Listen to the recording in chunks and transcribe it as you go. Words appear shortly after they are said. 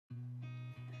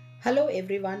Hello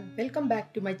everyone, welcome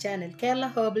back to my channel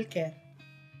Kerala Herbal Care.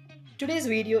 Today's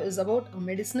video is about a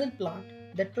medicinal plant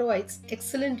that provides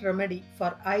excellent remedy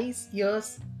for eyes,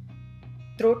 ears,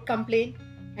 throat complaint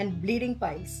and bleeding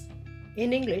piles.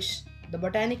 In English, the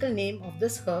botanical name of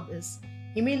this herb is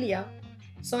Emilia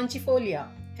Sonchifolia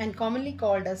and commonly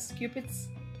called as cupid's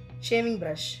shaving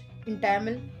brush. In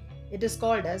Tamil, it is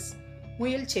called as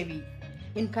Muyal Chevi.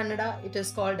 In Kannada, it is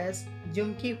called as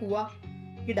Jumki Huwa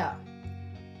Hida.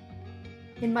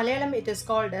 In Malayalam, it is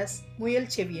called as Muyal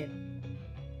Cheviyan.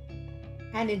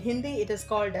 And in Hindi, it is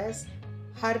called as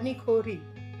Harnikhori.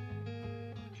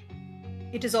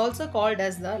 It is also called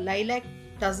as the lilac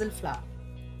tassel flower.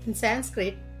 In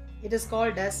Sanskrit, it is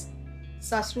called as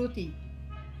Sashruti.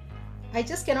 I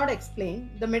just cannot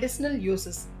explain the medicinal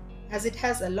uses as it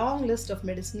has a long list of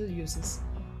medicinal uses.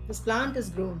 This plant is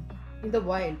grown in the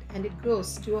wild and it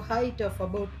grows to a height of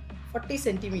about 40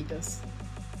 centimeters.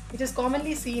 It is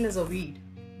commonly seen as a weed.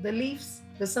 The leaves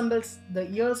resembles the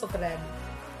ears of a rabbit.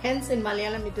 Hence in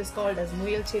Malayalam it is called as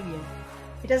Muyal Cheviyan.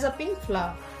 It has a pink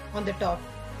flower on the top.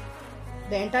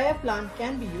 The entire plant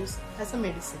can be used as a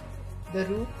medicine. The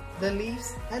root, the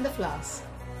leaves and the flowers.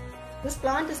 This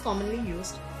plant is commonly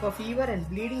used for fever and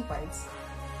bleeding piles.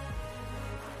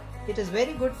 It is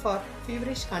very good for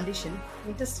feverish condition,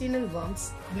 intestinal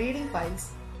worms, bleeding piles,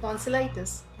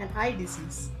 tonsillitis and eye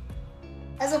disease.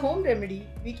 As a home remedy,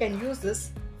 we can use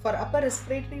this for upper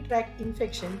respiratory tract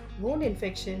infection, wound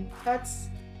infection, cuts,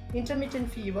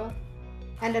 intermittent fever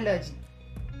and allergy.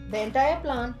 The entire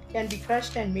plant can be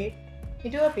crushed and made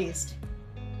into a paste.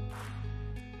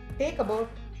 Take about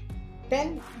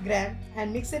 10 gram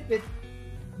and mix it with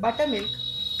buttermilk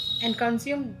and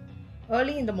consume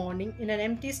early in the morning in an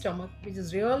empty stomach, which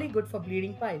is really good for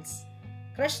bleeding piles.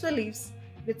 Crush the leaves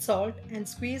with salt and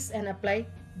squeeze and apply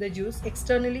the juice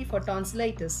externally for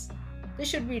tonsillitis. This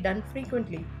should be done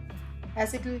frequently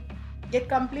as it will get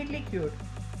completely cured.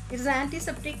 It is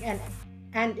antiseptic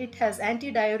and it has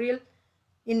antidiarrheal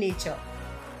in nature.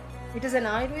 It is an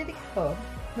Ayurvedic herb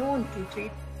known to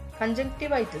treat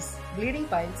conjunctivitis, bleeding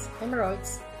piles,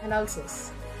 hemorrhoids and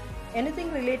ulcers.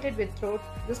 Anything related with throat,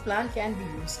 this plant can be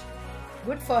used.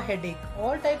 Good for headache.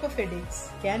 All type of headaches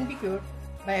can be cured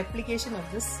by application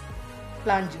of this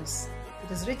plant juice.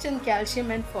 It is rich in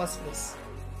calcium and phosphorus.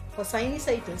 For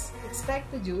sinusitis,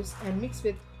 extract the juice and mix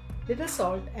with little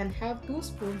salt and have 2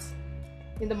 spoons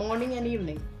in the morning and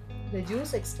evening. The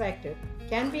juice extracted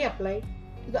can be applied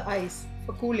to the eyes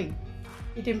for cooling.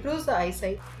 It improves the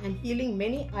eyesight and healing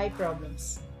many eye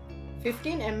problems.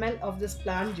 15 ml of this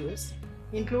plant juice,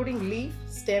 including leaf,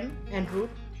 stem and root,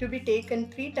 to be taken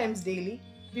 3 times daily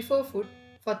before food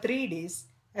for 3 days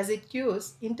as it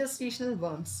cures interstitial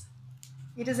worms.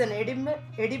 It is an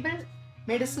edible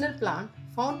medicinal plant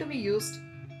found to be used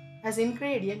as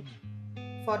ingredient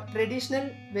for traditional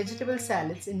vegetable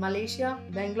salads in Malaysia,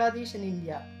 Bangladesh and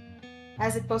India,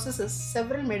 as it possesses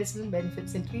several medicinal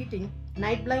benefits in treating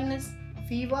night blindness,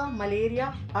 fever,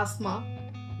 malaria, asthma,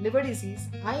 liver disease,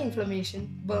 eye inflammation,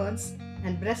 burns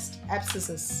and breast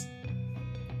abscesses.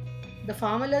 The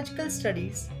pharmacological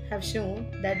studies have shown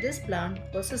that this plant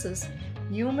possesses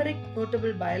numerous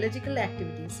notable biological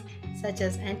activities such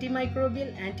as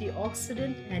antimicrobial,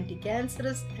 antioxidant,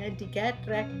 anti-cancerous,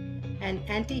 anti-cataract and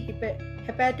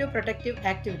anti-hepatoprotective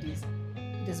activities.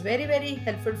 It is very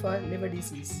helpful for liver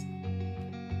disease.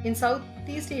 In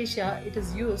Southeast Asia, it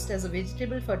is used as a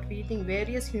vegetable for treating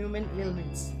various human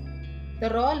ailments. The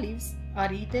raw leaves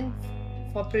are eaten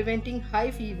for preventing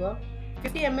high fever.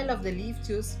 50 ml of the leaf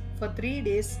juice for 3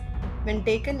 days when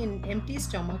taken in empty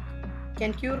stomach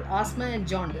can cure asthma and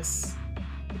jaundice.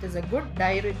 It is a good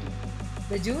diuretic.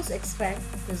 The juice extract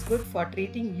is good for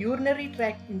treating urinary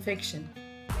tract infection.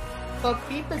 For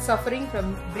people suffering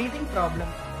from breathing problem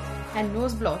and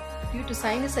nose block due to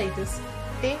sinusitis,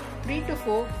 take 3 to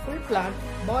 4 full plant,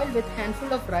 boil with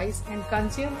handful of rice and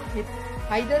consume it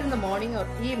either in the morning or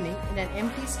evening in an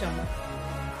empty stomach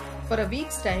for a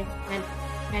week's time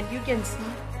and you can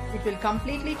see it will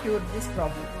completely cure this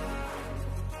problem.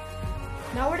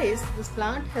 Nowadays, this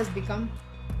plant has become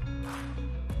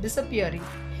disappearing.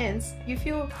 Hence, if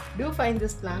you do find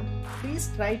this plant, please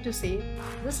try to save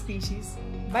this species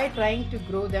by trying to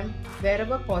grow them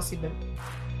wherever possible.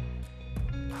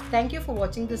 Thank you for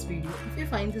watching this video. If you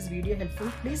find this video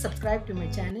helpful, please subscribe to my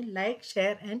channel, like,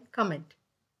 share and comment.